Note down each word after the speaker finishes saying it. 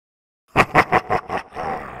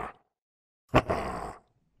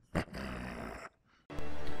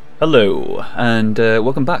Hello, and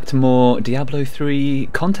welcome back to more Diablo 3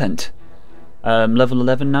 content. Level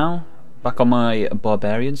 11 now, back on my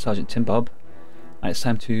Barbarian, SgtTimBob, and it's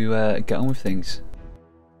time to get on with things.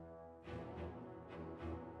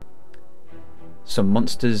 Some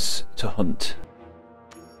monsters to hunt.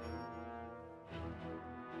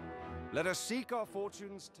 Let us seek our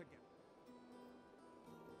fortunes together.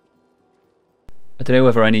 I don't know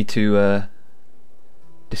whether I need to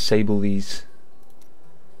disable these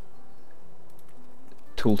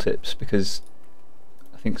tooltips because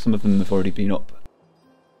I think some of them have already been up.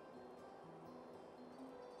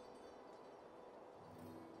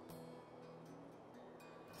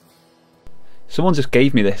 Someone just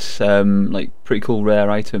gave me this like pretty cool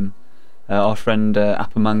rare item. Our friend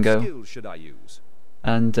Appamango. What skill should I use?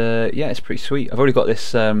 And yeah, it's pretty sweet. I've already got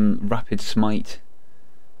this rapid smite,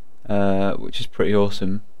 which is pretty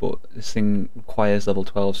awesome, but this thing requires level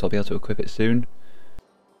 12, so I'll be able to equip it soon.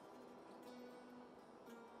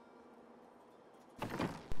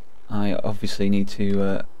 I obviously need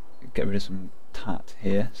to get rid of some tat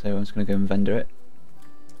here, so I'm just going to go and vendor it.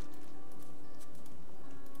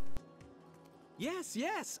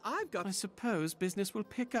 Yes, I've got... I suppose business will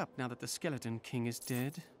pick up now that the Skeleton King is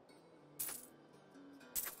dead.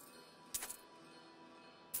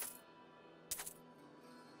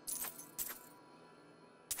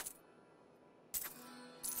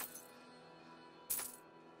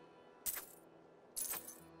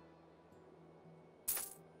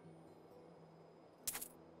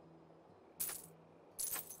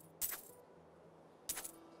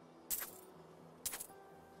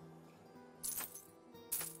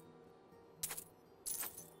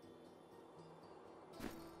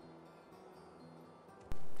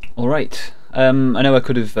 Alright, I know I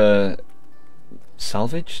could have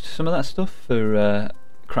salvaged some of that stuff for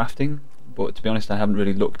crafting, but to be honest I haven't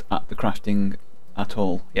really looked at the crafting at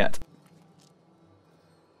all yet.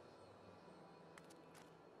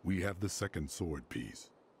 We have the second sword piece.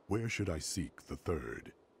 Where should I seek the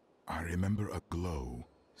third? I remember a glow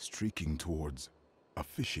streaking towards a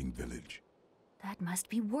fishing village. That must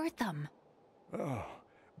be worth them. Oh,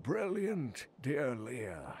 brilliant, dear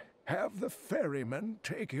Leah. Have the ferryman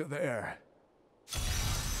take you there.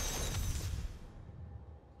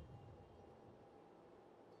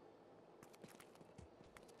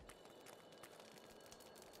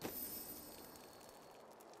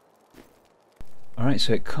 Alright,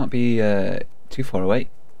 so it can't be too far away.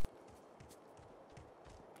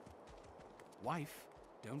 Wife,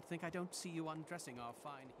 don't think I don't see you undressing our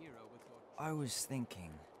fine hero with your... I was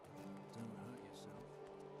thinking, don't hurt yourself.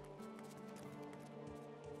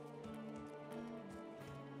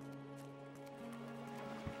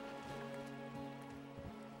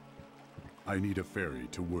 I need a ferry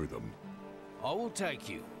to Wortham. I will take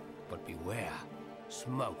you, but beware.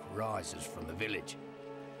 Smoke rises from the village.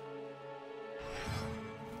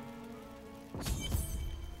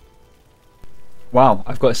 Wow,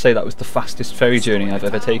 I've got to say that was the fastest ferry journey I've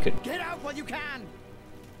ever taken. Get out while you can!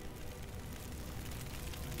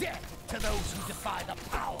 Death to those who defy the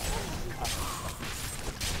power!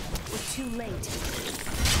 We're too late.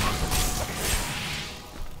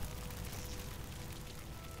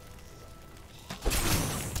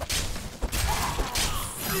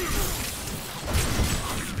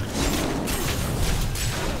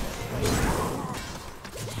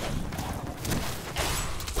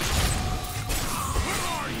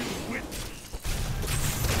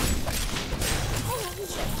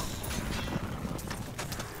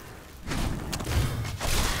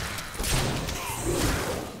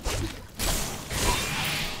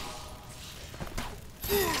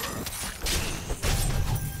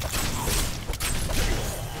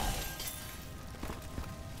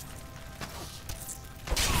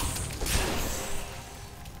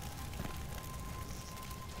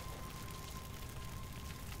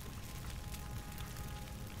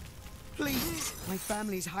 Please! My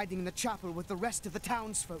family's hiding in the chapel with the rest of the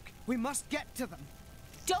townsfolk. We must get to them.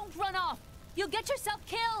 Don't run off! You'll get yourself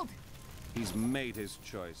killed! He's made his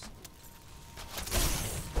choice.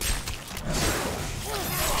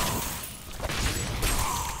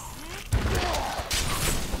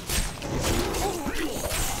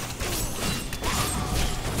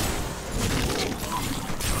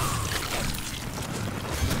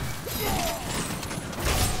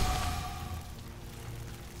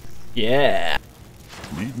 Yeah!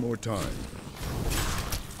 Need more time.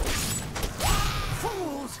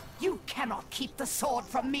 Fools! You cannot keep the sword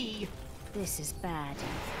from me! This is bad.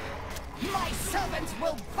 My servants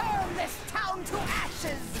will burn this town to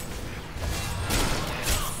ashes!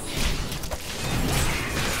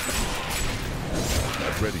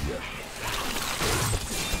 Not ready yet.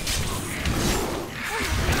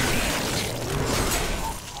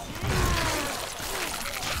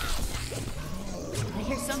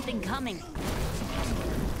 incoming.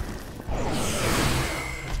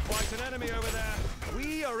 Quite an enemy over there.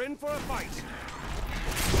 We are in for a fight.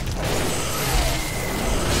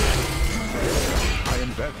 I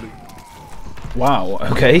am badly. Wow,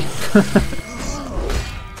 okay.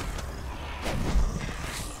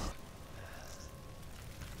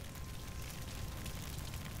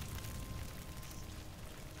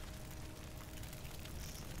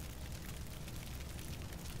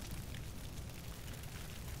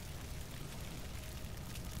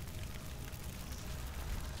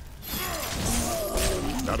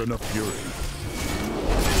 Not enough fury.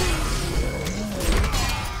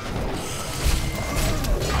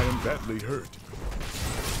 I am badly hurt.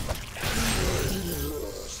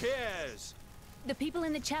 Cheers. The people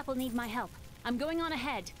in the chapel need my help. I'm going on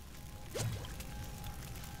ahead.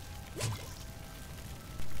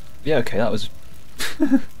 Yeah, okay, that was...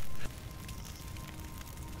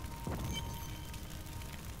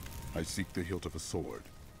 I seek the hilt of a sword.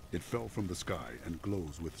 It fell from the sky and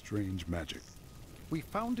glows with strange magic. We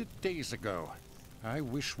found it days ago. I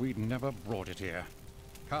wish we'd never brought it here.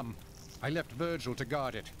 Come, I left Virgil to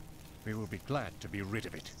guard it. We will be glad to be rid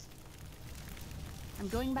of it. I'm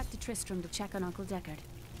going back to Tristram to check on Uncle Deckard.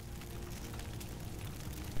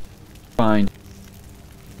 Fine.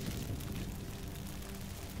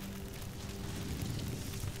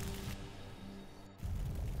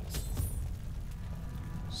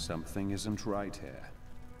 Something isn't right here.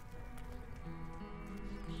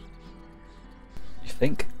 You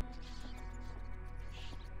think?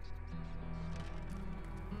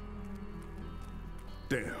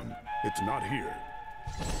 Damn, it's not here.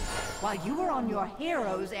 While you were on your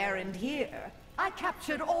hero's errand here, I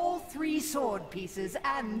captured all 3 sword pieces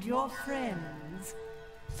and your friends.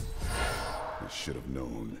 I should have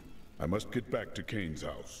known. I must get back to Kane's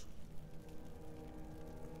house.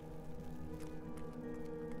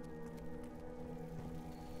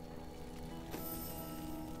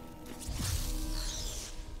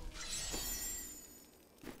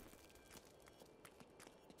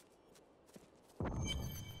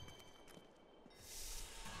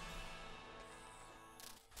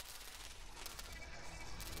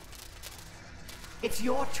 It's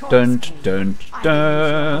your choice. Dun, Kane. dun, Either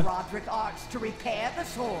dun. use your Roderick arts to repair the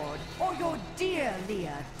sword, or your dear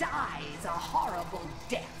Leah dies a horrible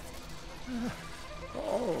death.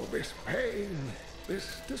 Oh, this pain,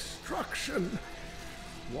 this destruction.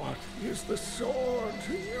 What is the sword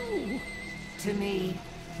to you? To me,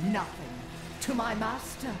 nothing. To my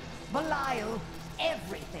master, Belial,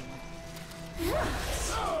 everything.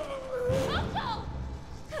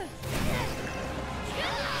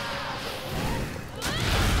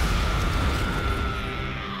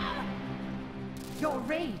 Your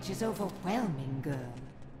rage is overwhelming, girl.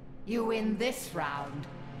 You win this round,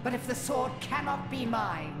 but if the sword cannot be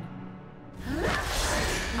mine,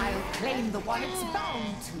 I'll claim the one it's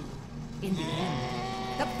bound to. In the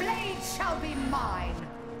end, the blade shall be mine.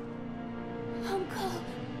 Uncle,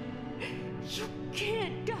 you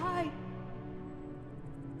can't die.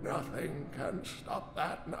 Nothing can stop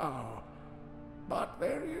that now. But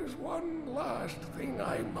there is one last thing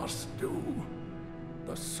I must do.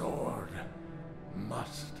 The sword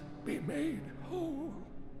must be made whole.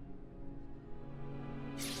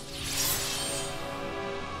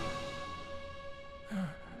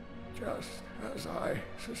 Just as I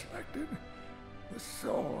suspected, the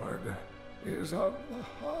sword is of the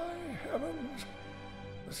high heavens.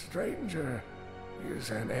 The stranger is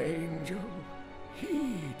an angel.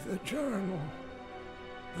 Heed the journal.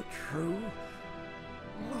 The truth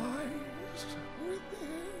lies within.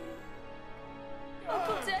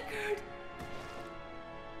 Uncle Deckard!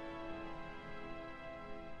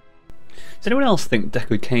 Does anyone else think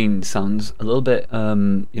Deckard Cain sounds a little bit,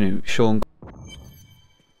 Sean?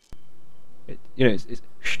 It's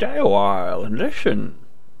stay a while and listen,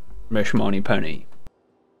 Miss Money Penny.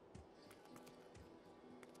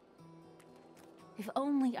 If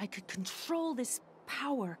only I could control this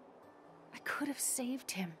power, I could have saved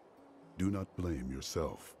him. Do not blame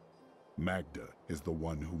yourself. Magda is the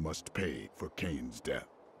one who must pay for Kane's death.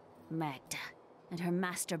 Magda and her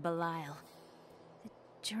master Belial. The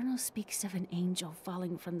journal speaks of an angel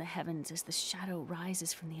falling from the heavens as the shadow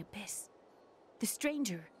rises from the abyss. The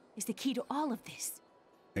stranger is the key to all of this.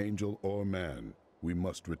 Angel or man, we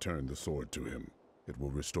must return the sword to him. It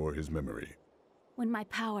will restore his memory. When my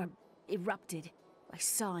power erupted, I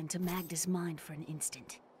saw into Magda's mind for an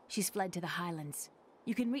instant. She's fled to the highlands.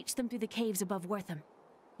 You can reach them through the caves above Wortham.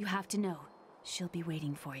 You have to know, she'll be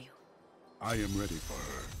waiting for you. I am ready for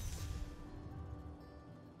her.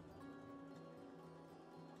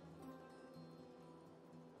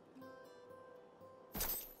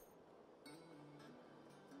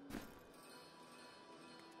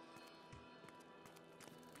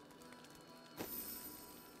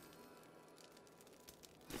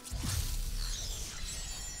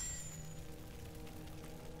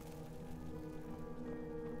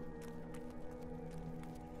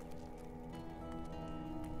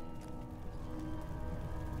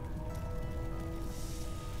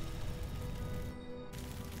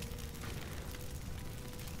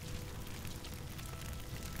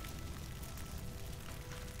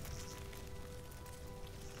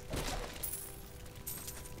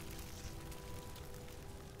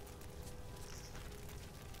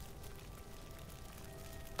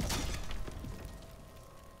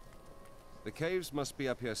 The caves must be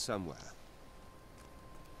up here somewhere.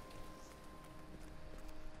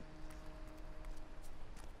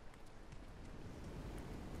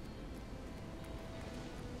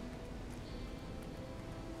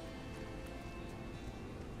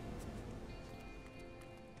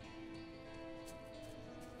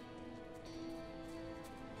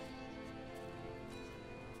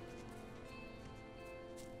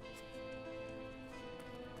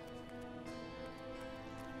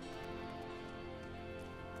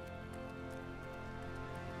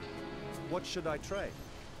 What should I trade?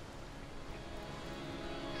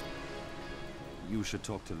 You should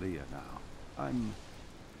talk to Leah now. I'm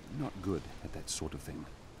not good at that sort of thing.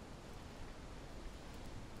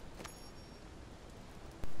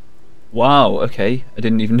 Wow, okay. I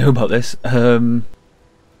didn't even know about this.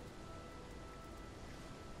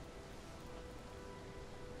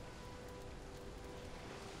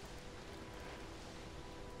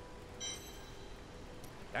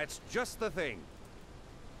 That's just the thing.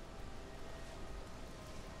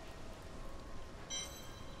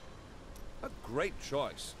 A great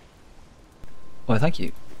choice. Well, thank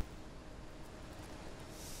you.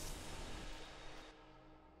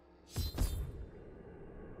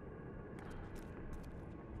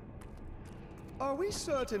 Are we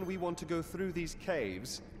certain we want to go through these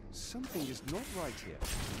caves? Something is not right here.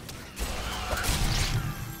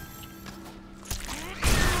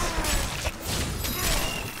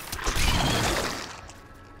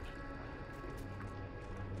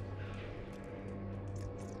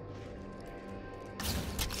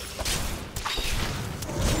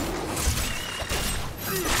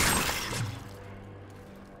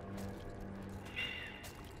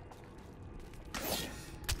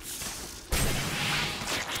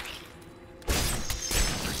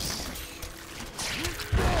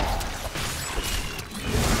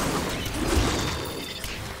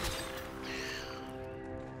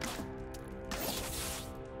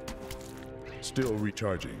 Still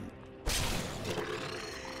recharging.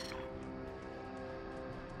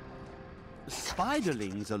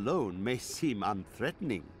 Spiderlings alone may seem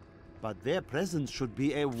unthreatening, but their presence should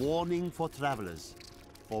be a warning for travelers.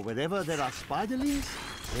 For wherever there are spiderlings,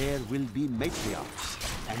 there will be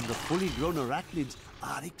matriarchs, and the fully grown arachnids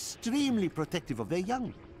are extremely protective of their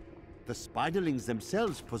young. The spiderlings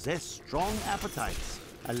themselves possess strong appetites,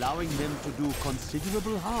 allowing them to do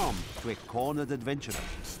considerable harm to a cornered adventurer.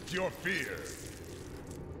 Your fear.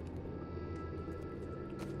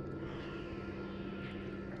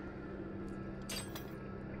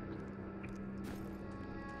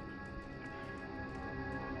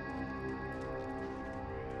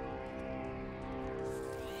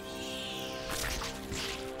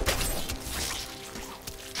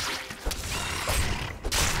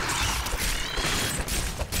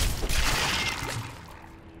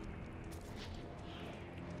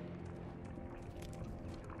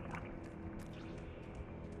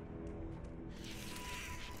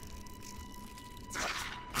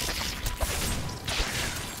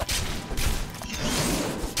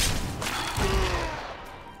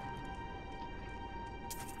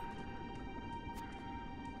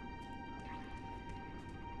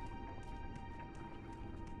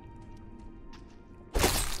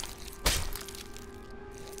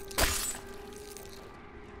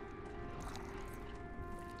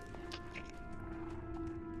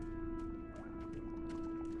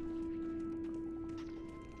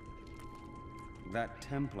 That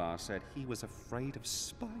Templar said he was afraid of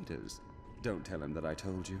spiders. Don't tell him that I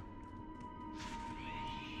told you.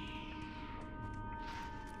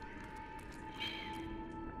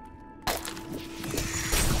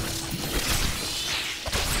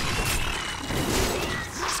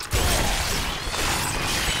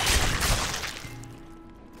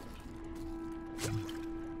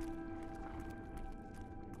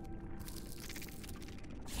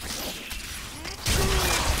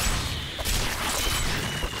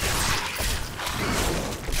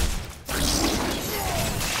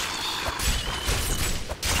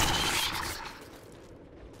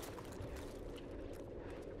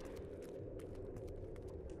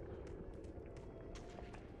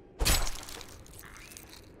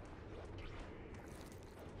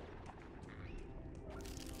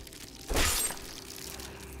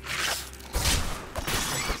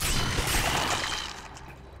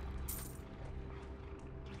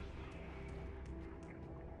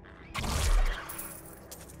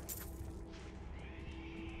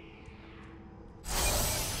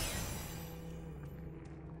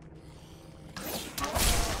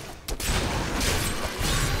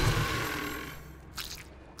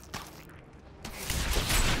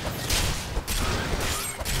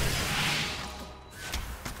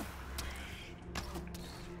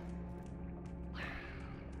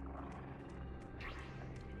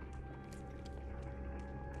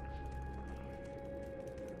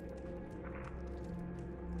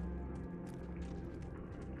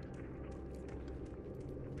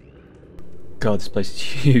 God, this place is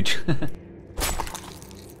huge.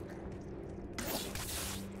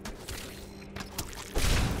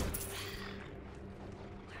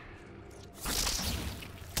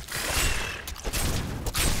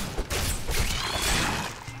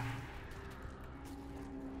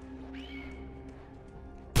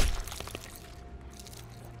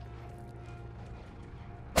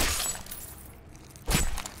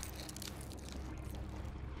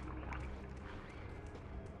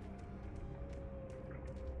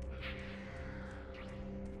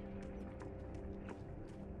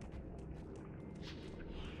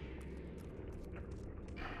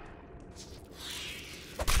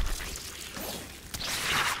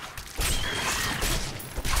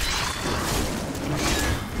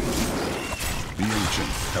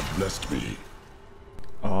 Have blessed me.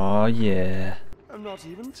 Oh yeah. I'm not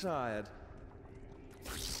even tired.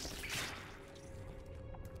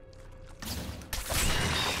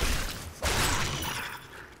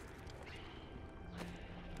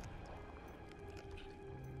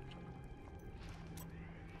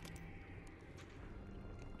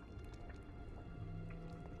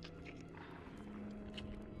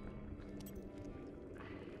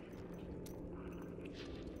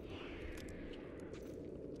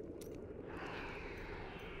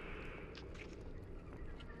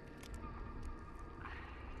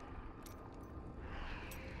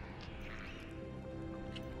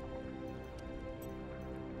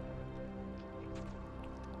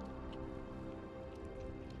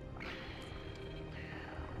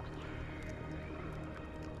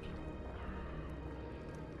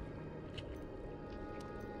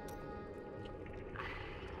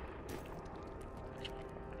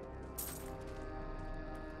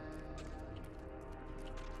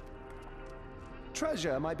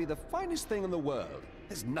 Treasure might be the finest thing in the world.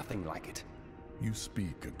 There's nothing like it. You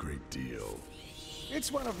speak a great deal.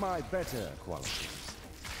 It's one of my better qualities.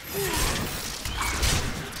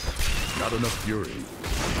 Not enough fury.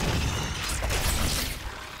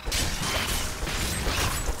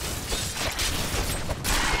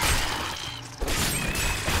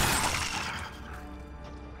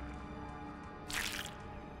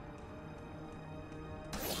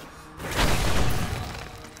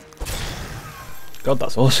 God,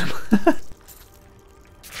 that's awesome.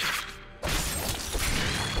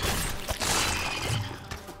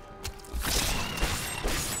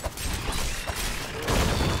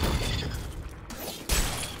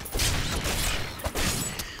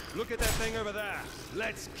 Look at that thing over there.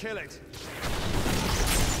 Let's kill it.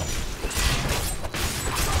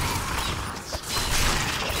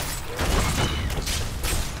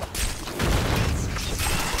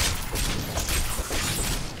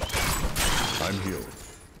 I'm healed.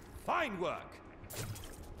 Fine work.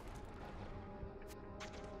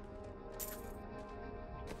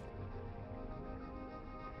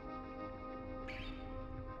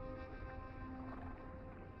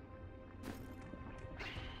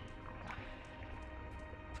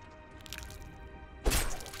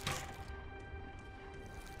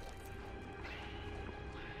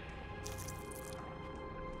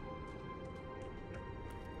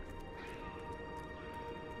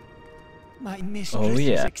 My mistress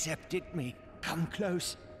yeah. has accepted me. Come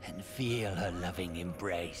close and feel her loving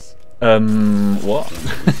embrace. What?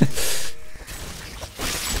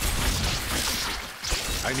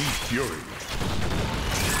 I need fury.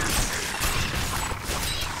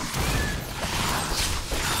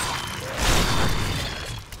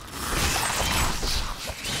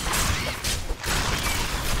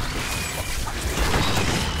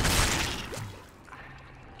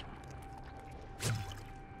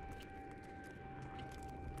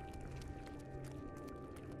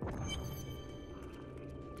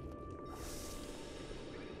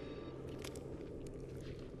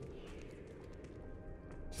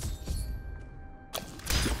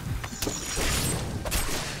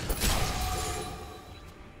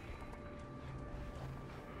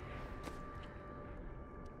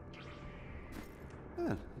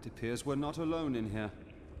 Well, it appears we're not alone in here.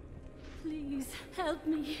 Please, help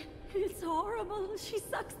me. It's horrible. She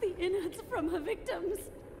sucks the innards from her victims.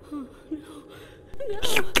 Oh, no. No.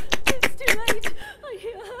 It's too late. I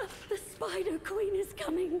hear her. The Spider Queen is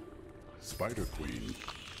coming. Spider Queen?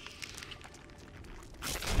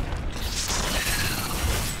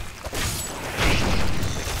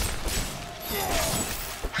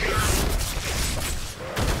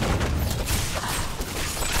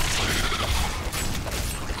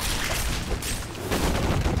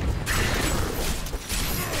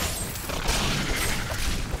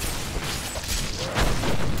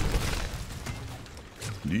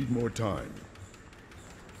 Need more time.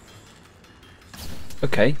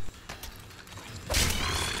 Okay.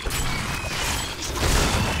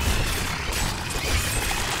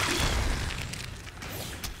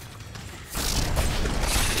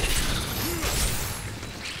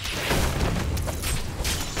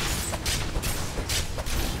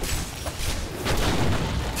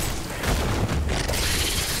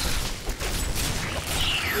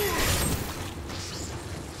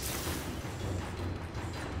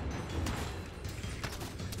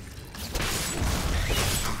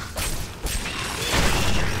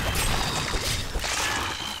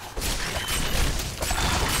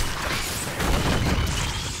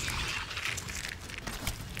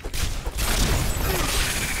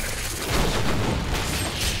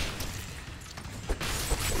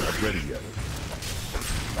 ready yet.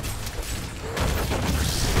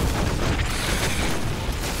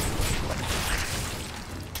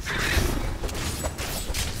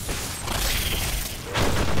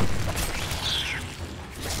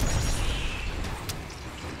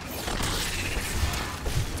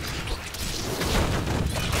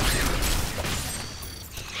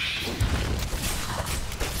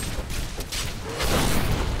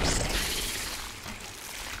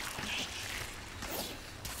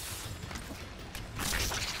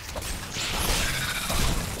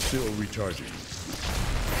 Still recharging.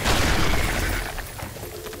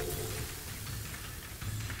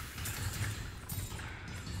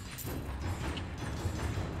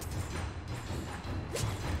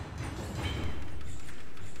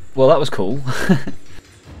 Well, that was cool.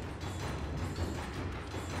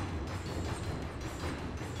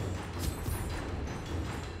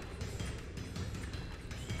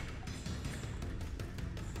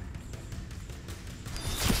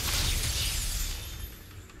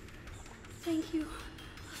 Thank you.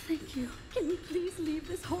 Thank you. Can we please leave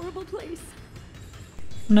this horrible place?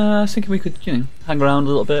 No, I was thinking we could, hang around a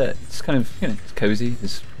little bit. It's kind of, it's cozy.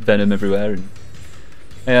 There's venom everywhere, and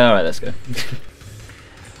yeah, all right, let's go.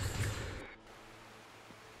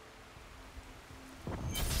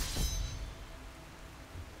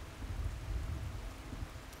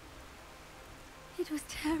 It was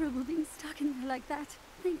terrible being stuck in there like that.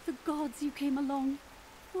 Thank the gods you came along.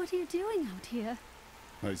 What are you doing out here?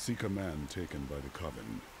 I seek a man taken by the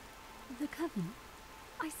Coven. The Coven?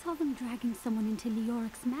 I saw them dragging someone into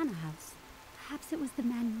Leoric's manor house. Perhaps it was the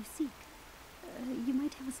man you seek. You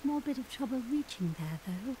might have a small bit of trouble reaching there,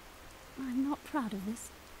 though. I'm not proud of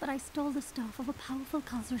this, but I stole the staff of a powerful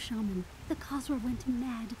Khazra shaman. The Khazra went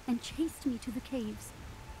mad and chased me to the caves.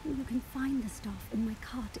 You can find the staff in my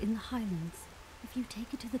cart in the Highlands. If you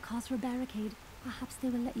take it to the Khazra barricade, perhaps they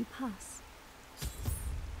will let you pass.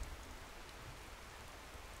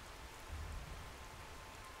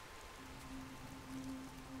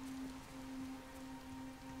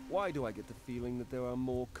 Why do I get the feeling that there are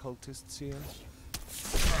more cultists here?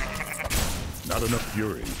 Not enough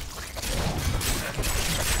fury.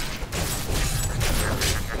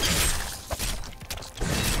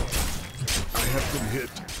 I have been hit.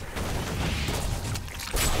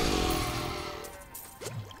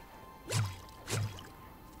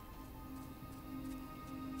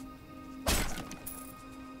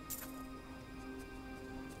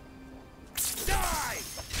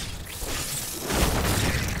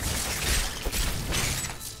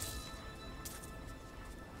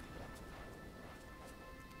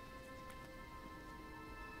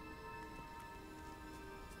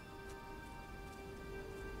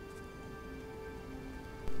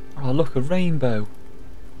 Oh, look, a rainbow.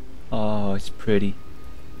 Oh, it's pretty.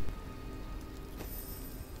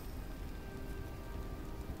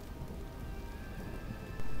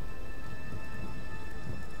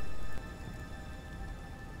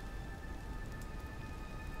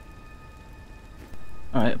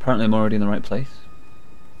 Alright, apparently I'm already in the right place.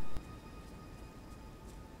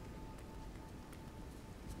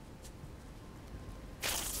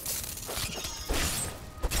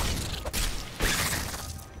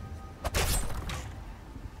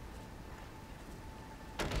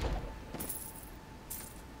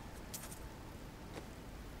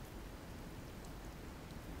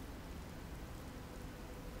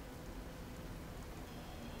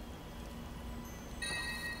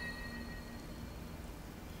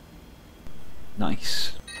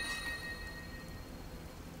 Nice.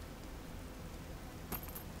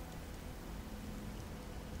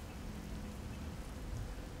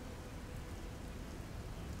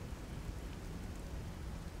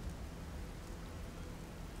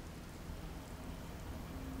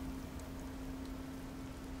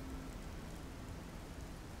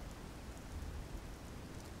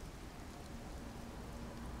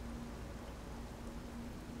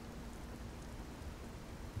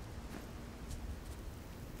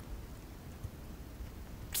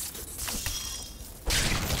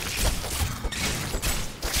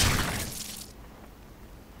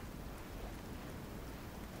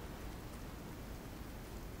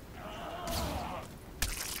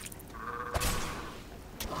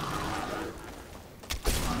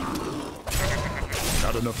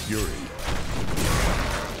 Not enough fury.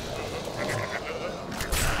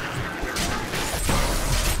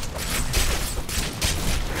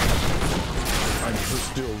 I'm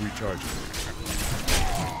still recharging.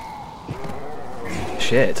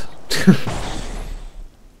 Shit.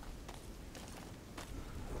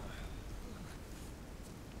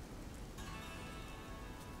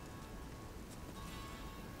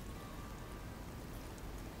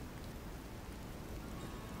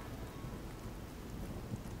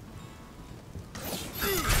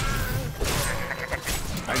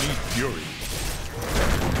 fury.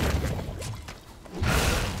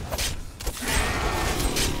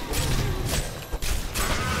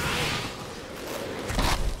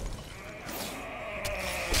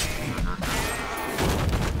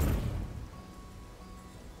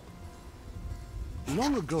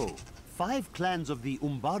 Long ago, 5 clans of the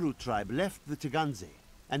Umbaru tribe left the Teganze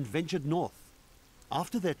and ventured north.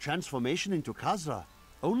 After their transformation into Khazra,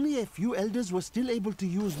 only a few elders were still able to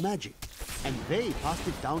use magic, and they passed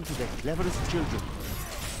it down to their cleverest children.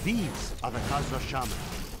 These are the Khazra Shamans,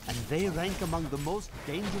 and they rank among the most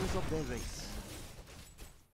dangerous of their race.